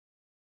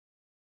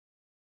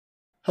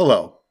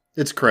Hello,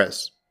 it's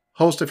Chris,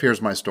 host of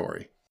Here's My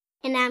Story.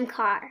 And I'm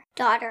Car,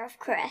 daughter of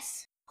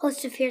Chris,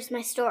 host of Here's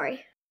My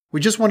Story. We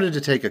just wanted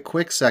to take a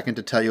quick second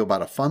to tell you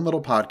about a fun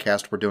little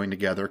podcast we're doing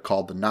together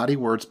called the Naughty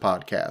Words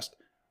Podcast,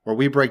 where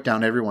we break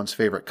down everyone's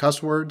favorite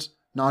cuss words,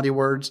 naughty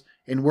words,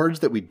 and words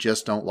that we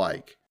just don't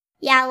like.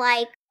 Yeah,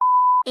 like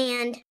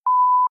and...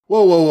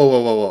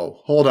 Whoa.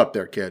 Hold up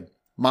there, kid.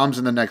 Mom's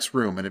in the next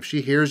room, and if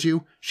she hears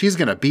you, she's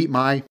gonna beat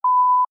my...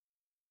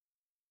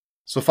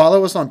 So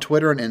follow us on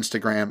Twitter and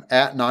Instagram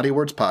at Naughty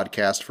Words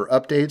Podcast for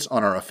updates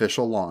on our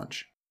official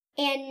launch.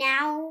 And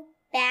now,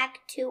 back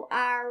to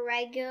our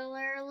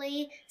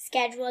regularly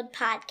scheduled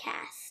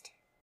podcast.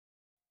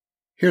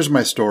 Here's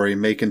My Story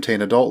may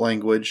contain adult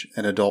language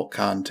and adult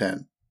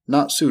content,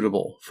 not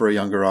suitable for a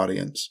younger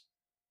audience.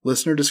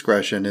 Listener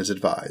discretion is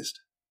advised.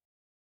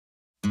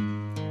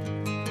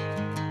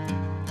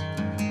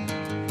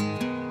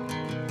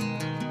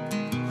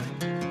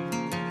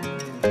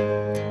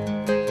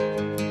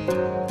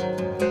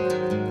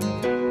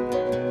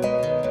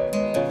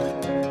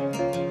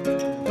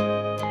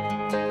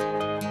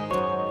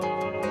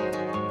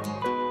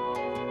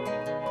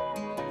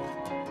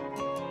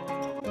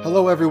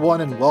 Hello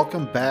everyone and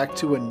welcome back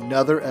to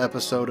another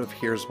episode of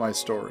Here's My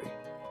Story.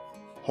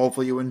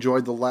 Hopefully you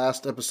enjoyed the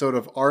last episode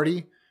of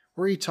Artie,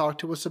 where he talked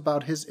to us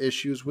about his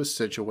issues with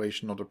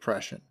situational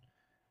depression.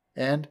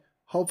 And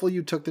hopefully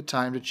you took the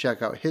time to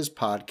check out his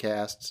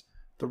podcasts,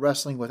 the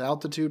Wrestling with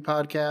Altitude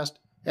podcast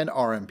and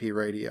RMP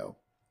Radio.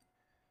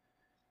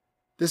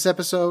 This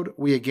episode,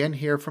 we again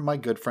hear from my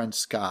good friend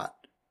Scott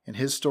and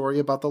his story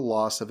about the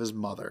loss of his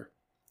mother.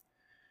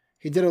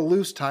 He did a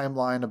loose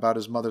timeline about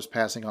his mother's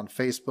passing on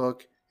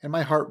Facebook, and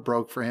my heart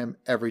broke for him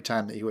every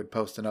time that he would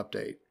post an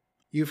update.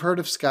 You've heard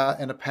of Scott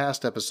in a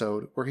past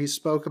episode where he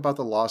spoke about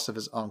the loss of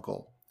his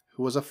uncle,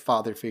 who was a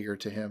father figure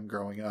to him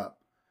growing up.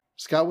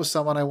 Scott was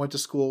someone I went to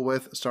school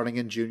with starting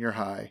in junior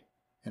high,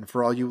 and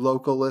for all you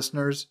local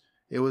listeners,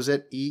 it was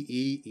at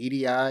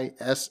EEEDISSSON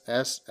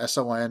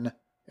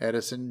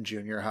Edison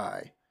Junior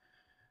High.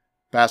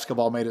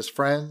 Basketball made us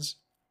friends,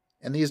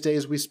 and these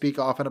days we speak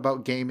often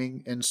about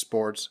gaming and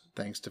sports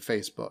thanks to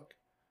Facebook.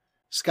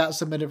 Scott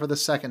submitted for the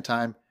second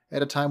time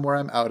at a time where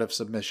I'm out of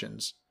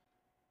submissions.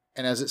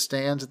 And as it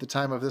stands at the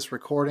time of this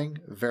recording,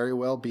 very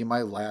well be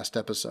my last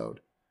episode.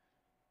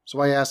 So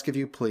I ask of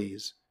you,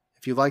 please,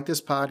 if you like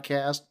this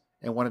podcast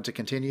and want it to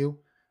continue,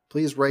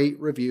 please rate,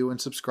 review,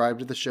 and subscribe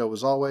to the show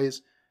as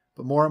always,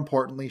 but more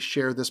importantly,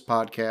 share this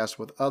podcast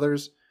with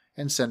others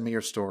and send me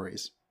your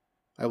stories.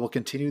 I will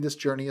continue this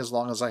journey as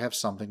long as I have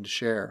something to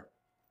share.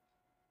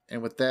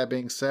 And with that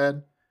being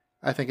said,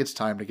 I think it's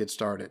time to get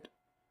started.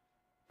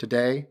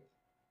 Today,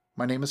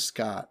 my name is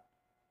Scott,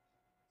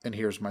 and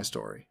here's my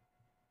story.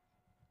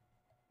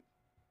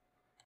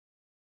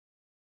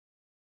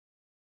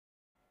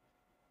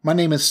 My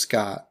name is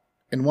Scott,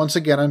 and once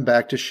again I'm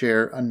back to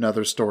share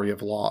another story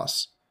of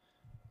loss.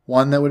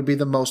 One that would be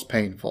the most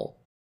painful.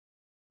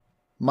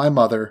 My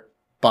mother,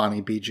 Bonnie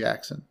B.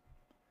 Jackson.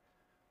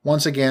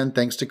 Once again,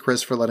 thanks to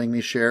Chris for letting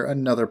me share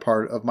another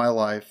part of my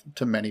life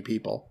to many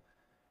people,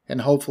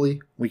 and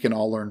hopefully we can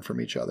all learn from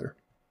each other.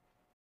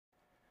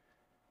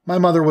 My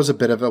mother was a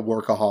bit of a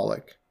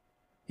workaholic.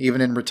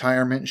 Even in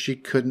retirement, she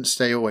couldn't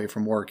stay away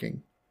from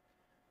working.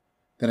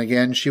 Then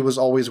again, she was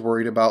always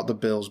worried about the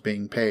bills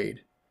being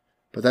paid.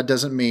 But that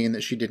doesn't mean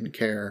that she didn't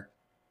care.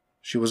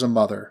 She was a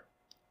mother,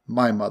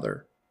 my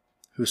mother,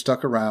 who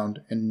stuck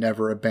around and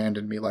never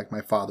abandoned me like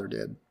my father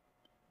did.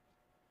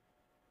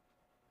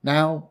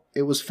 Now,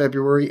 it was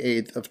February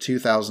 8th of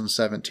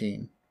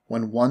 2017,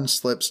 when one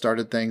slip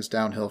started things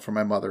downhill for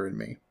my mother and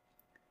me.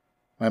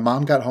 My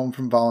mom got home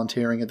from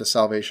volunteering at the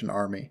Salvation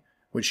Army,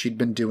 which she'd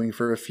been doing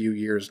for a few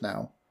years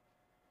now.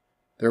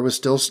 There was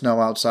still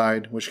snow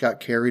outside, which got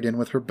carried in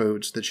with her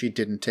boots that she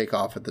didn't take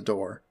off at the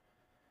door.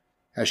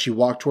 As she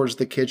walked towards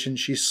the kitchen,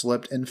 she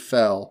slipped and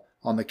fell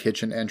on the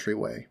kitchen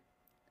entryway.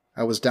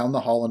 I was down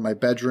the hall in my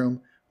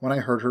bedroom when I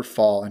heard her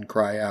fall and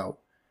cry out.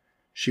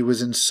 She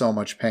was in so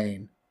much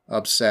pain,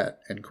 upset,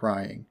 and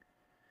crying.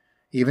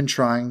 Even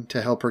trying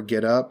to help her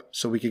get up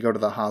so we could go to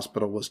the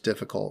hospital was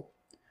difficult.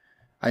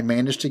 I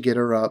managed to get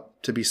her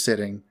up to be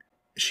sitting.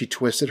 She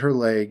twisted her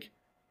leg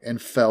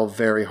and fell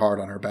very hard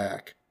on her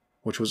back,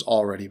 which was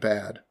already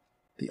bad.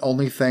 The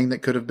only thing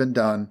that could have been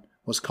done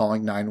was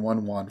calling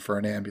 911 for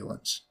an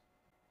ambulance.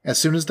 As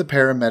soon as the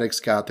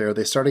paramedics got there,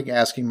 they started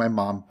asking my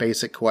mom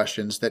basic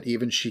questions that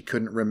even she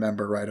couldn't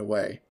remember right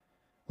away.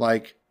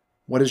 Like,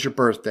 what is your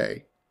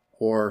birthday?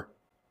 Or,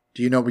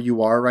 do you know where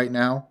you are right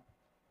now?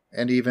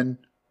 And even,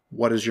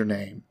 what is your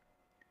name?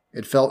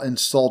 It felt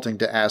insulting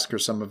to ask her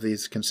some of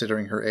these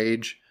considering her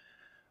age.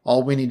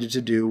 All we needed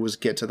to do was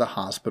get to the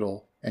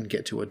hospital and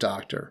get to a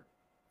doctor.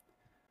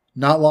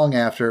 Not long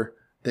after,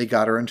 they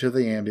got her into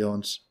the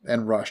ambulance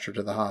and rushed her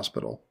to the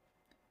hospital.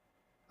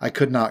 I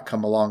could not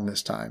come along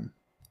this time.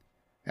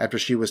 After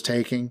she was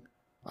taken,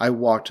 I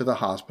walked to the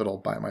hospital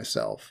by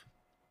myself.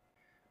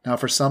 Now,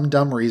 for some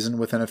dumb reason,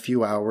 within a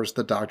few hours,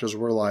 the doctors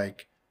were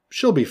like,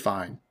 "She'll be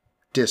fine.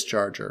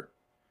 Discharge her."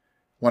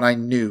 When I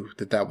knew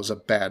that that was a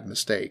bad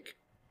mistake.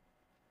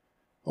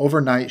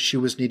 Overnight, she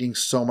was needing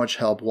so much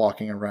help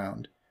walking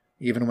around,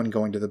 even when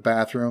going to the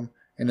bathroom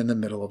and in the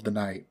middle of the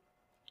night.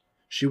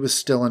 She was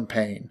still in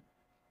pain.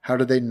 How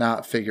did they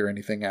not figure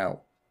anything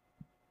out?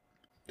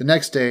 The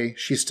next day,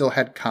 she still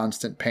had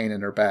constant pain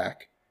in her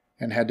back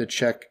and had to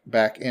check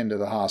back into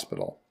the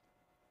hospital.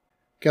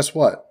 Guess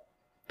what?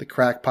 The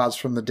crackpots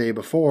from the day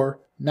before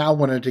now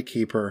wanted to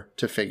keep her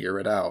to figure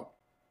it out.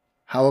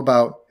 How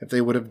about if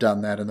they would have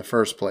done that in the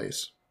first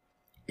place?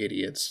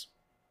 Idiots.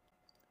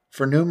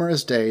 For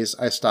numerous days,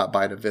 I stopped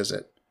by to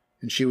visit,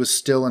 and she was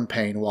still in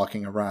pain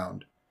walking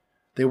around.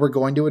 They were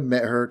going to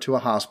admit her to a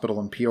hospital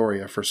in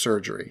Peoria for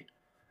surgery.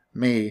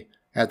 Me,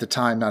 at the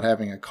time not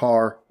having a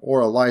car or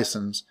a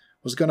license,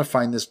 was going to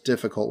find this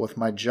difficult with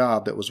my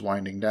job that was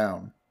winding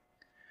down.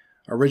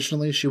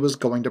 Originally, she was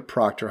going to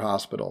Proctor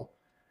Hospital.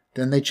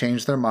 Then they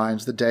changed their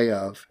minds the day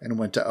of and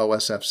went to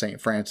OSF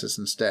St. Francis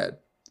instead.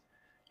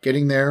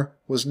 Getting there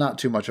was not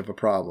too much of a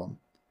problem.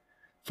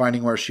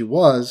 Finding where she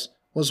was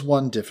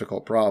one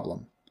difficult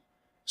problem.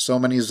 So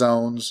many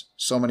zones,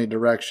 so many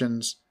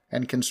directions,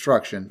 and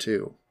construction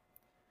too.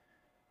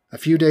 A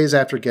few days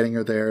after getting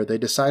her there, they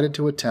decided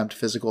to attempt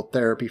physical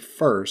therapy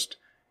first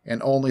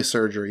and only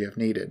surgery if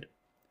needed.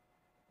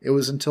 It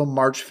was until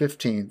March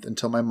 15th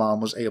until my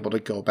mom was able to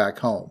go back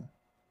home.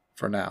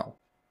 For now.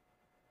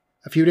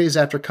 A few days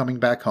after coming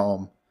back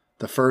home,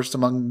 the first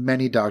among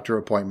many doctor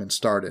appointments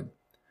started,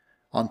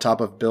 on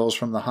top of bills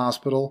from the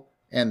hospital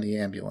and the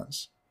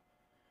ambulance.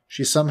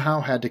 She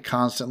somehow had to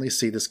constantly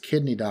see this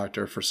kidney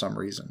doctor for some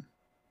reason.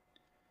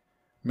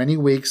 Many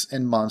weeks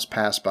and months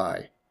passed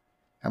by,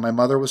 and my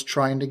mother was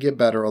trying to get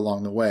better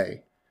along the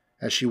way,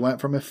 as she went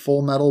from a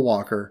full metal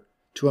walker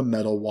to a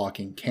metal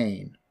walking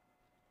cane.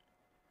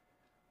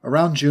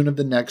 Around June of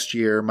the next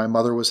year, my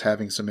mother was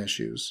having some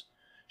issues.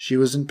 She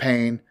was in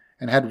pain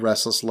and had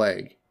restless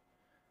leg.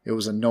 It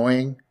was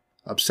annoying,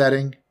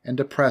 upsetting, and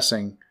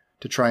depressing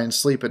to try and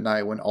sleep at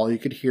night when all you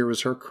could hear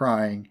was her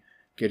crying,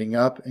 getting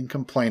up and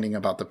complaining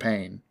about the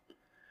pain.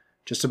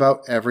 Just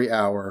about every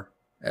hour,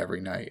 every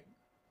night.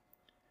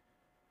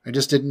 I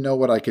just didn't know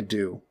what I could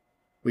do.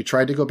 We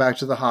tried to go back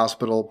to the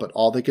hospital, but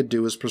all they could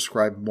do was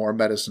prescribe more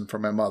medicine for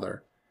my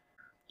mother.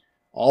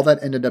 All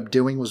that ended up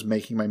doing was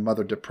making my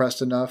mother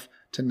depressed enough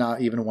to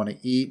not even want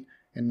to eat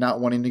and not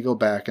wanting to go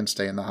back and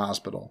stay in the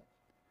hospital.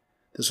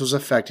 This was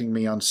affecting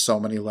me on so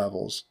many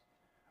levels.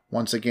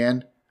 Once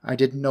again, I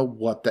didn't know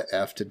what the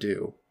F to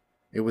do.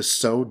 It was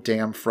so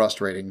damn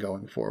frustrating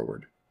going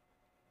forward.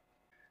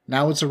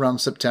 Now it's around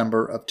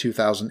September of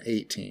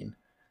 2018,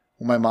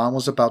 when my mom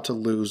was about to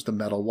lose the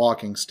metal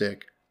walking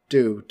stick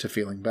due to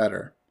feeling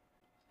better.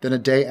 Then a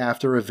day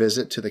after a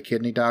visit to the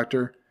kidney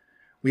doctor,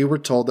 we were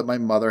told that my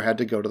mother had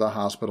to go to the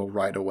hospital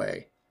right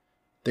away.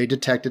 They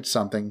detected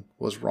something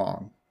was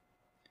wrong.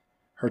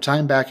 Her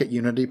time back at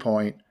Unity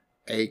Point,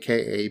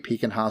 aka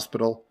Pekin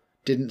Hospital,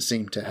 didn't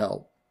seem to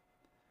help.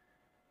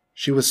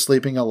 She was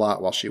sleeping a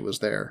lot while she was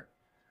there,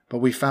 but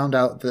we found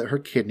out that her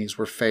kidneys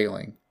were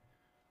failing.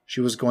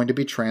 She was going to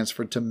be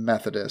transferred to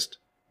Methodist,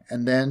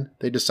 and then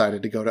they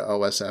decided to go to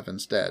OSF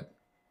instead.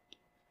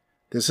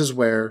 This is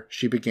where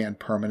she began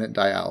permanent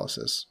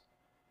dialysis.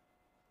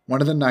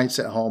 One of the nights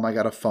at home, I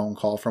got a phone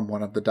call from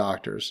one of the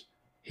doctors.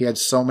 He had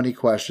so many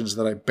questions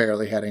that I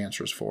barely had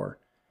answers for.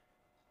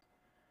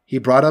 He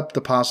brought up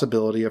the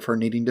possibility of her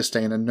needing to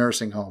stay in a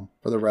nursing home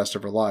for the rest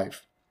of her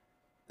life.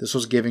 This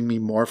was giving me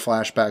more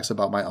flashbacks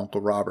about my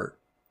Uncle Robert.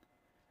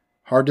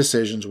 Hard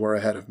decisions were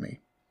ahead of me.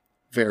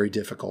 Very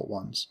difficult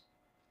ones.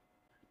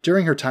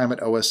 During her time at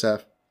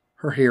OSF,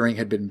 her hearing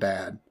had been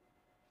bad.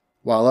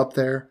 While up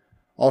there,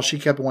 all she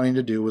kept wanting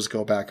to do was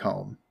go back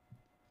home.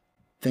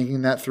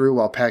 Thinking that through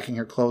while packing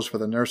her clothes for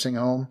the nursing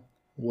home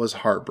was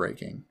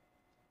heartbreaking.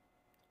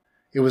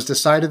 It was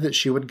decided that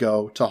she would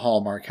go to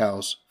Hallmark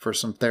House for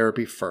some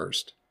therapy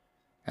first,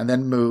 and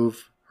then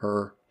move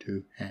her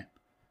to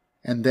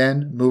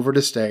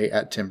stay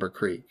at Timber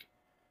Creek.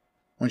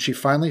 When she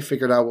finally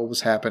figured out what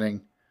was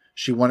happening,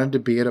 she wanted to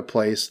be at a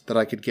place that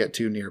I could get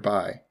to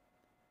nearby.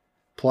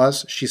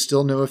 Plus, she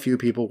still knew a few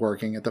people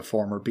working at the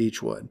former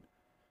Beechwood.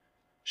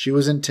 She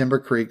was in Timber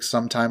Creek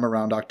sometime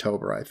around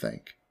October, I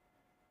think.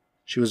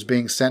 She was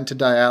being sent to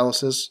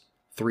dialysis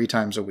 3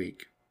 times a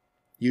week,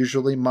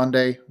 usually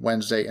Monday,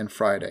 Wednesday, and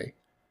Friday.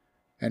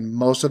 And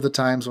most of the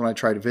times when I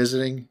tried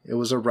visiting, it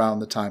was around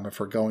the time of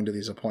her going to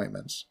these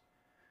appointments.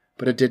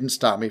 But it didn't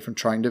stop me from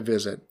trying to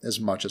visit as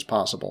much as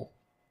possible.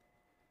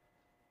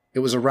 It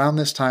was around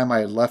this time I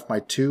had left my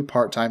 2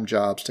 part-time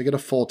jobs to get a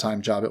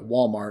full-time job at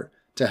Walmart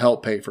to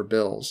help pay for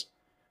bills.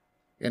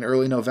 In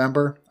early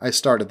November, I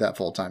started that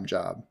full-time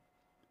job.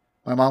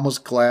 My mom was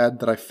glad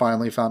that I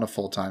finally found a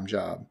full-time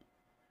job.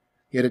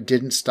 Yet it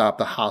didn't stop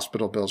the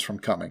hospital bills from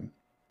coming.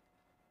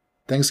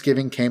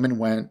 Thanksgiving came and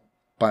went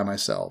by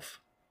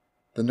myself.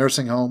 The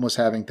nursing home was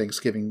having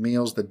Thanksgiving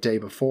meals the day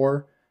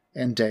before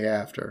and day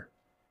after.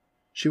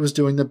 She was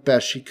doing the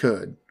best she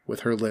could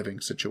with her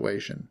living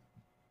situation.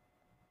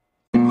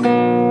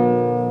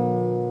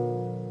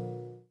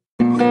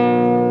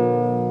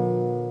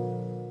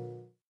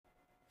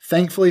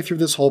 Thankfully, through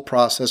this whole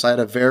process, I had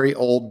a very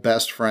old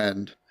best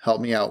friend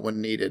help me out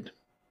when needed.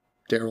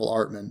 Daryl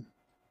Artman.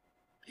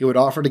 He would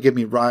offer to give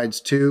me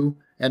rides to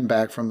and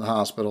back from the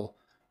hospital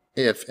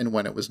if and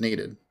when it was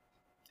needed.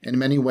 In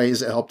many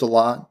ways it helped a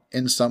lot,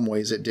 in some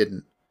ways it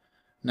didn't.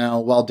 Now,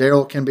 while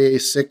Daryl can be a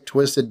sick,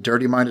 twisted,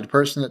 dirty-minded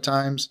person at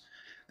times,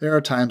 there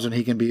are times when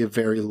he can be a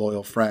very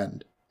loyal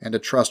friend, and a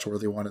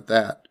trustworthy one at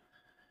that.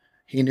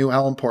 He knew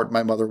how important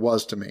my mother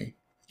was to me,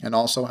 and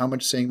also how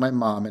much seeing my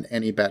mom in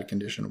any bad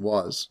condition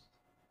was.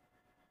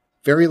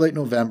 Very late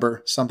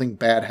November, something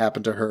bad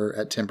happened to her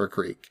at Timber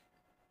Creek.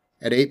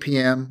 At 8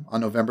 p.m.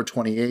 on November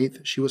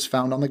 28th, she was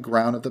found on the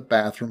ground of the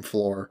bathroom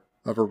floor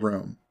of her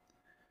room.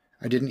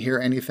 I didn't hear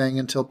anything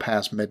until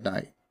past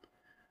midnight.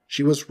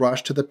 She was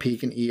rushed to the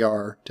Pekin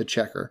ER to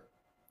check her.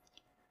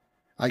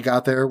 I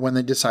got there when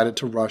they decided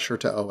to rush her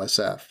to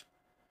OSF.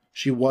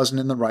 She wasn't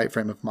in the right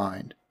frame of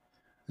mind,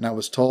 and I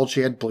was told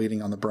she had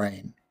bleeding on the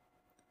brain.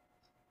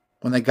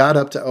 When they got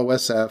up to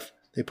OSF,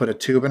 they put a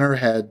tube in her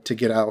head to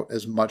get out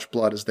as much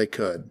blood as they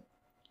could,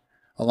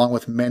 along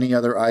with many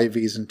other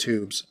IVs and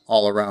tubes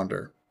all around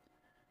her.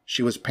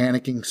 She was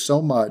panicking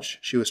so much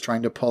she was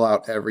trying to pull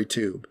out every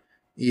tube,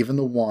 even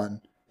the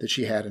one that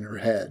she had in her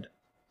head.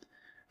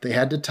 They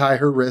had to tie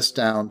her wrists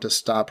down to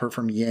stop her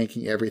from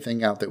yanking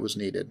everything out that was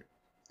needed.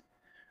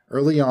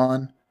 Early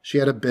on, she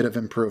had a bit of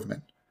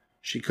improvement.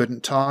 She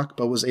couldn't talk,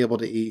 but was able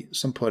to eat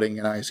some pudding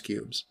and ice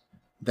cubes.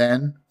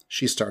 Then,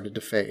 she started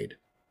to fade.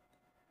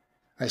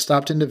 I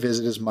stopped in to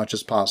visit as much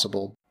as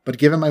possible, but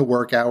given my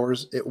work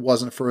hours, it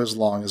wasn't for as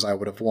long as I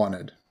would have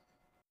wanted.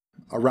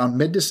 Around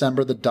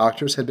mid-December, the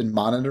doctors had been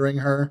monitoring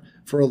her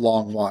for a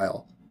long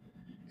while,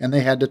 and they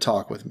had to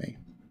talk with me.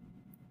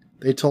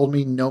 They told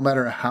me no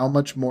matter how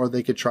much more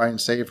they could try and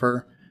save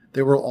her,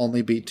 there will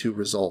only be two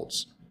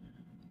results.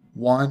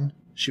 One,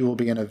 she will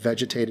be in a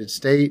vegetated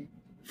state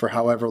for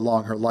however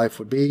long her life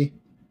would be,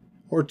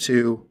 or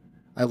two,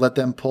 I let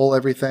them pull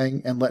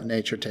everything and let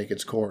nature take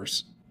its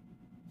course.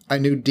 I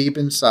knew deep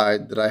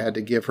inside that I had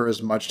to give her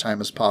as much time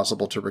as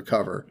possible to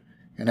recover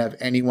and have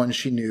anyone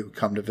she knew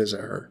come to visit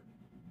her.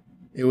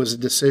 It was a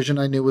decision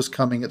I knew was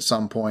coming at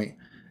some point,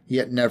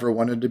 yet never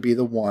wanted to be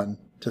the one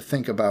to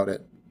think about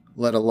it,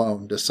 let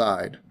alone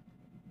decide.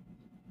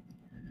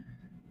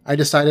 I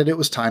decided it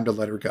was time to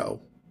let her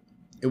go.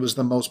 It was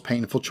the most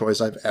painful choice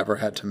I've ever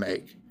had to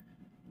make.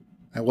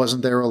 I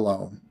wasn't there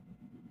alone.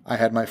 I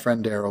had my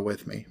friend Daryl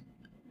with me.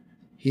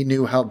 He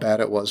knew how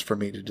bad it was for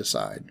me to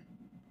decide.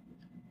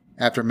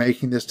 After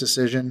making this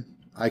decision,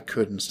 I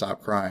couldn't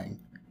stop crying.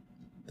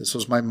 This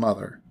was my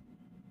mother.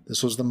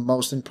 This was the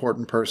most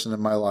important person in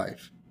my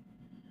life.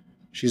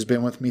 She's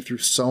been with me through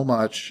so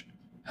much,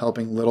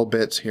 helping little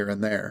bits here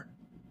and there,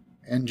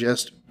 and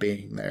just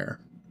being there.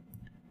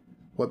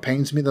 What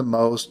pains me the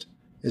most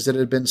is that it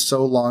had been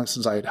so long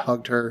since I had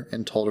hugged her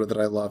and told her that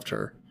I loved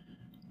her.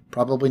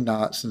 Probably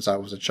not since I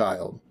was a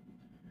child.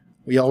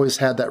 We always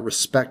had that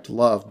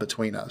respect-love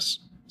between us,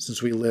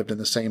 since we lived in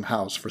the same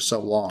house for so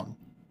long.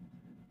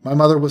 My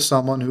mother was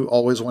someone who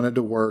always wanted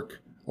to work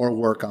or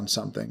work on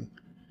something.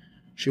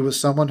 She was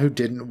someone who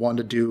didn't want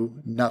to do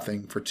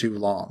nothing for too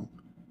long.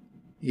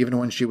 Even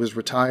when she was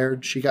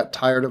retired, she got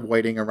tired of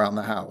waiting around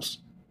the house,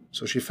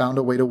 so she found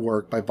a way to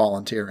work by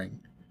volunteering.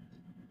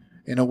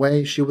 In a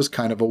way, she was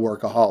kind of a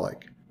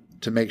workaholic,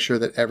 to make sure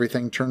that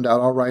everything turned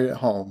out all right at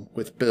home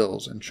with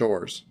bills and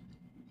chores.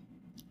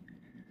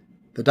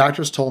 The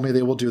doctors told me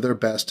they will do their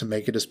best to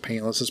make it as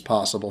painless as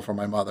possible for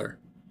my mother.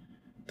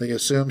 They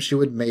assumed she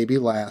would maybe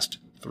last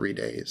 3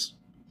 days.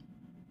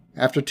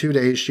 After 2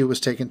 days, she was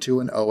taken to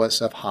an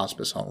OSF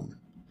hospice home.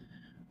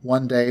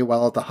 One day,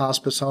 while at the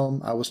hospice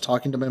home, I was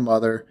talking to my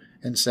mother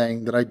and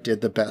saying that I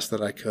did the best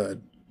that I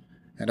could.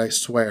 And I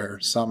swear,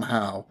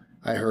 somehow,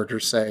 I heard her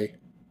say,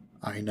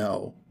 "I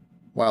know,"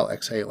 while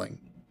exhaling.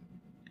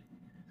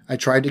 I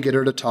tried to get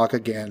her to talk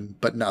again,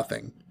 but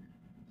nothing.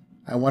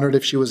 I wondered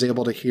if she was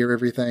able to hear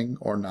everything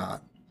or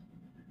not.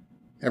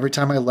 Every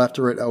time I left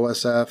her at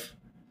OSF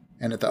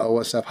and at the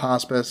OSF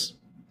hospice,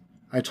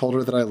 I told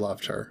her that I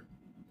loved her,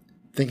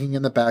 thinking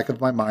in the back of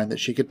my mind that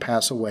she could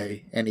pass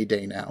away any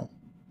day now.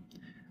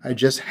 I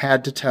just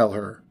had to tell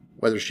her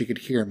whether she could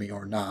hear me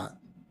or not.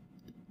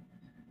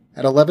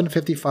 At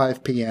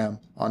 11:55 p.m.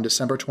 on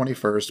December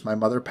 21st, my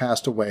mother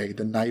passed away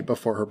the night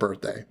before her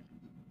birthday.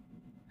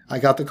 I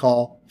got the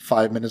call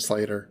 5 minutes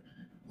later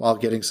while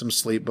getting some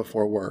sleep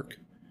before work.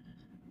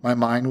 My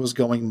mind was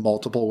going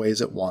multiple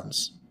ways at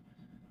once.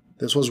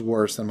 This was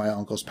worse than my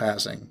uncle's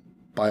passing,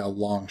 by a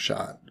long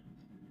shot.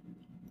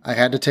 I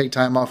had to take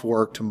time off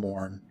work to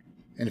mourn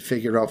and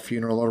figure out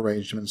funeral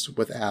arrangements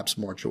with Abbs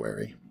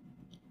Mortuary.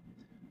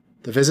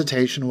 The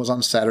visitation was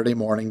on Saturday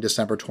morning,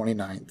 December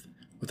 29th,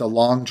 with a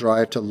long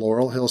drive to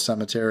Laurel Hill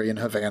Cemetery in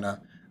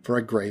Havana for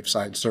a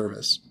graveside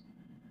service.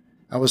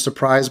 I was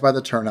surprised by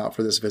the turnout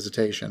for this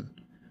visitation.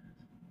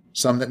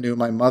 Some that knew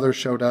my mother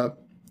showed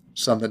up,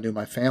 some that knew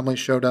my family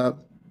showed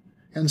up,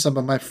 and some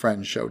of my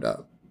friends showed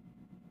up.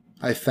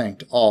 I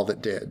thanked all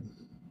that did.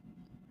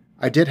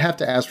 I did have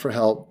to ask for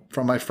help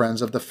from my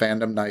friends of the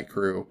Fandom Night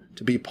Crew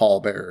to be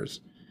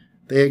pallbearers.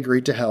 They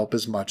agreed to help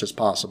as much as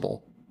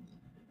possible.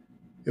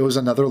 It was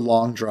another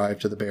long drive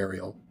to the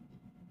burial.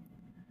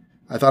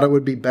 I thought it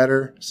would be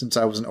better, since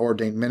I was an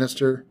ordained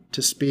minister,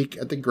 to speak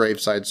at the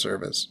graveside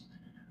service,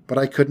 but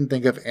I couldn't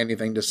think of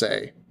anything to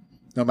say.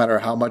 No matter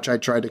how much I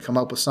tried to come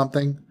up with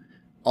something,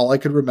 all I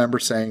could remember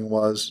saying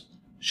was,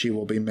 "She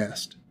will be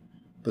missed,"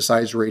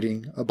 besides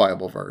reading a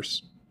Bible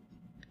verse.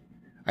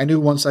 I knew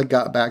once I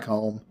got back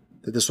home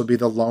that this would be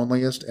the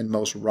loneliest and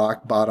most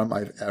rock bottom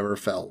I've ever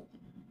felt,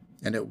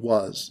 and it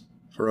was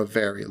for a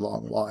very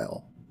long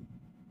while.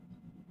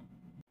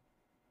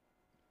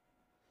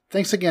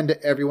 Thanks again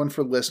to everyone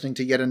for listening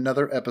to yet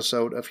another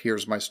episode of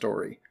Here's My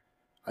Story.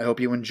 I hope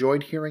you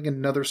enjoyed hearing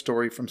another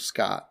story from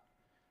Scott.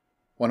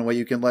 One way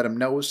you can let him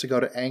know is to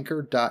go to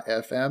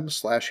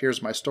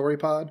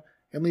anchor.fm/here'smystorypod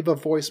and leave a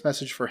voice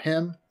message for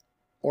him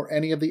or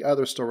any of the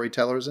other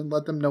storytellers and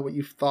let them know what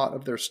you've thought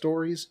of their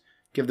stories,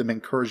 give them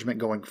encouragement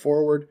going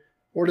forward,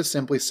 or to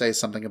simply say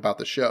something about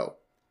the show.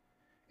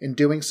 In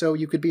doing so,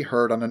 you could be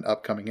heard on an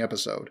upcoming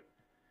episode.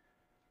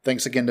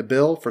 Thanks again to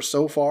Bill for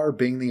so far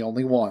being the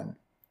only one.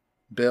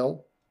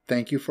 Bill,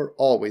 thank you for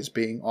always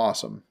being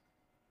awesome.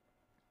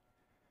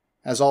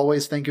 As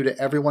always, thank you to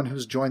everyone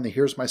who's joined the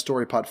Here's My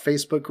Story Pod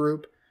Facebook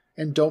group,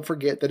 and don't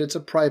forget that it's a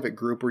private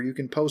group where you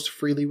can post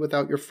freely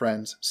without your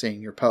friends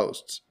seeing your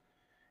posts.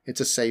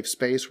 It's a safe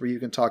space where you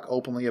can talk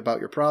openly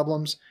about your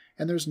problems,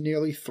 and there's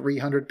nearly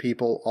 300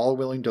 people all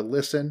willing to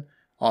listen,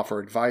 offer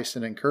advice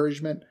and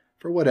encouragement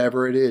for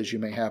whatever it is you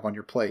may have on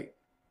your plate.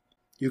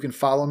 You can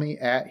follow me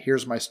at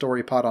Here's My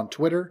Story Pod on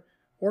Twitter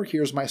or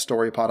Here's My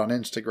Story Pod on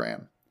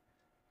Instagram.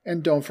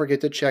 And don't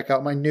forget to check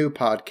out my new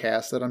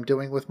podcast that I'm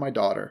doing with my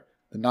daughter,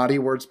 the Naughty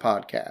Words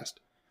Podcast,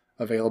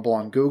 available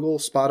on Google,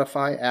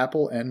 Spotify,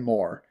 Apple, and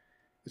more.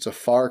 It's a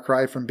far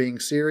cry from being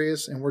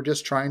serious, and we're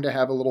just trying to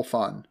have a little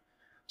fun.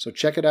 So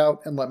check it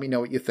out and let me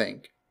know what you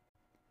think.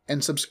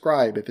 And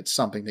subscribe if it's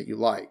something that you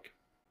like.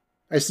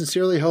 I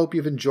sincerely hope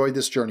you've enjoyed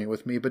this journey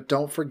with me, but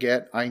don't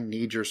forget I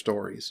need your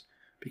stories,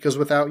 because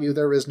without you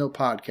there is no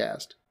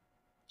podcast.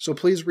 So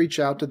please reach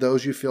out to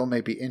those you feel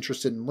may be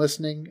interested in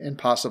listening and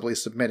possibly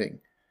submitting.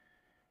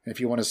 If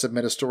you want to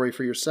submit a story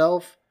for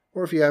yourself,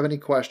 or if you have any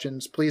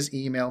questions, please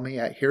email me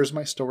at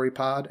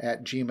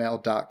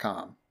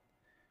here'smystorypod@gmail.com.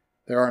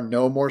 There are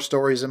no more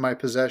stories in my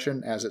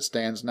possession as it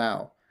stands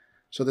now,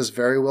 so this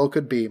very well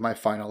could be my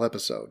final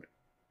episode.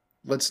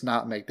 Let's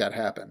not make that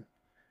happen.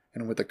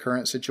 And with the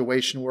current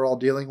situation we're all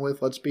dealing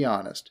with, let's be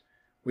honest,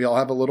 we all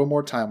have a little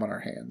more time on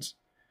our hands.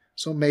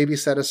 So maybe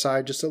set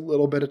aside just a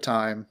little bit of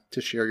time to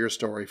share your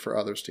story for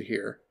others to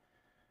hear.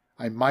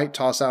 I might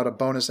toss out a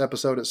bonus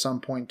episode at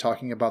some point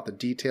talking about the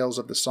details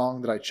of the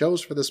song that I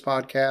chose for this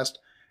podcast,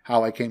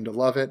 how I came to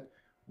love it,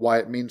 why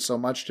it means so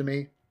much to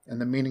me, and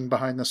the meaning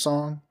behind the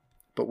song,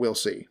 but we'll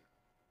see.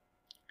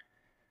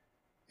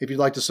 If you'd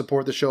like to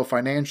support the show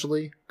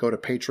financially, go to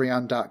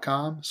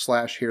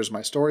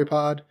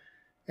patreon.com/here'smystorypod,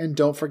 and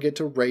don't forget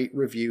to rate,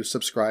 review,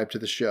 subscribe to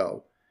the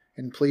show,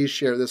 and please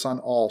share this on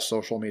all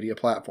social media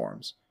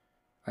platforms.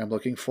 I'm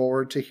looking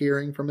forward to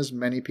hearing from as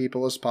many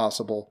people as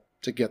possible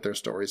to get their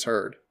stories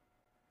heard.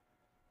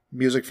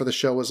 Music for the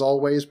show is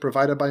always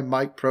provided by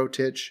Mike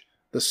Protich.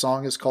 The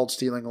song is called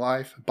Stealing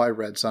Life by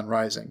Red Sun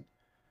Rising.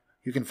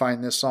 You can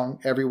find this song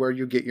everywhere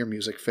you get your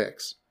music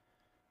fix.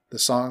 The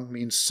song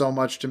means so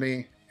much to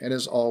me, and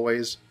as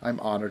always,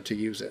 I'm honored to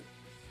use it.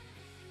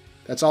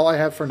 That's all I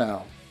have for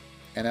now,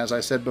 and as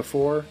I said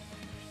before,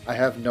 I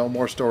have no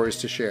more stories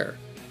to share,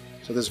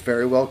 so this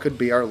very well could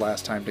be our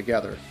last time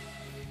together.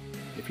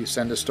 If you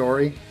send a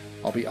story,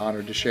 I'll be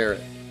honored to share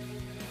it.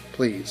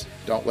 Please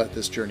don't let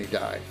this journey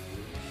die.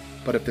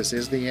 But if this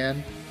is the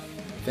end,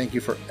 thank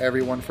you for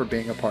everyone for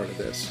being a part of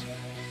this.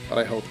 But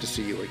I hope to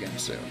see you again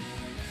soon.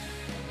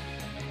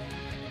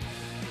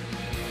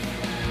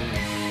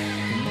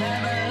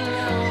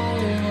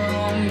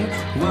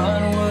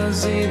 What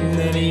was it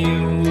that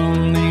you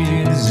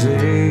wanted to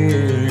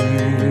say?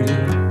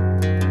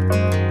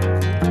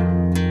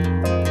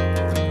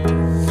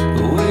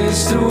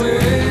 Waste away.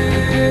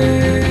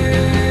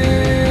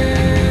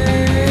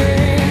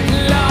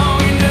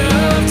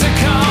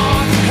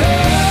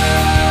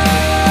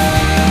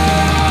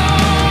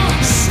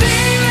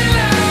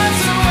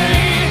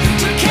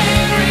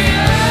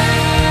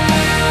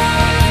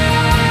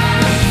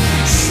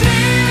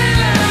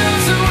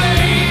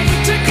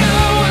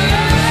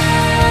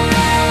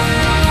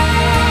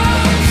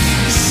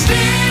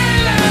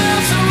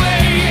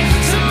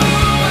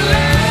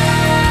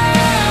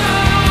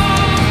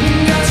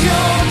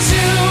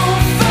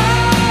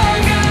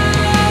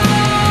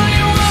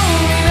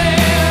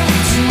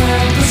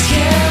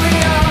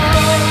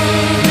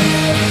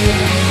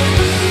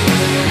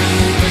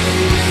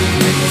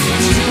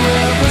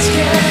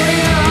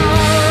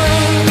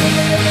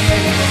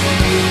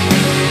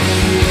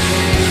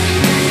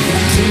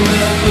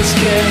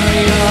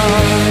 Carry on.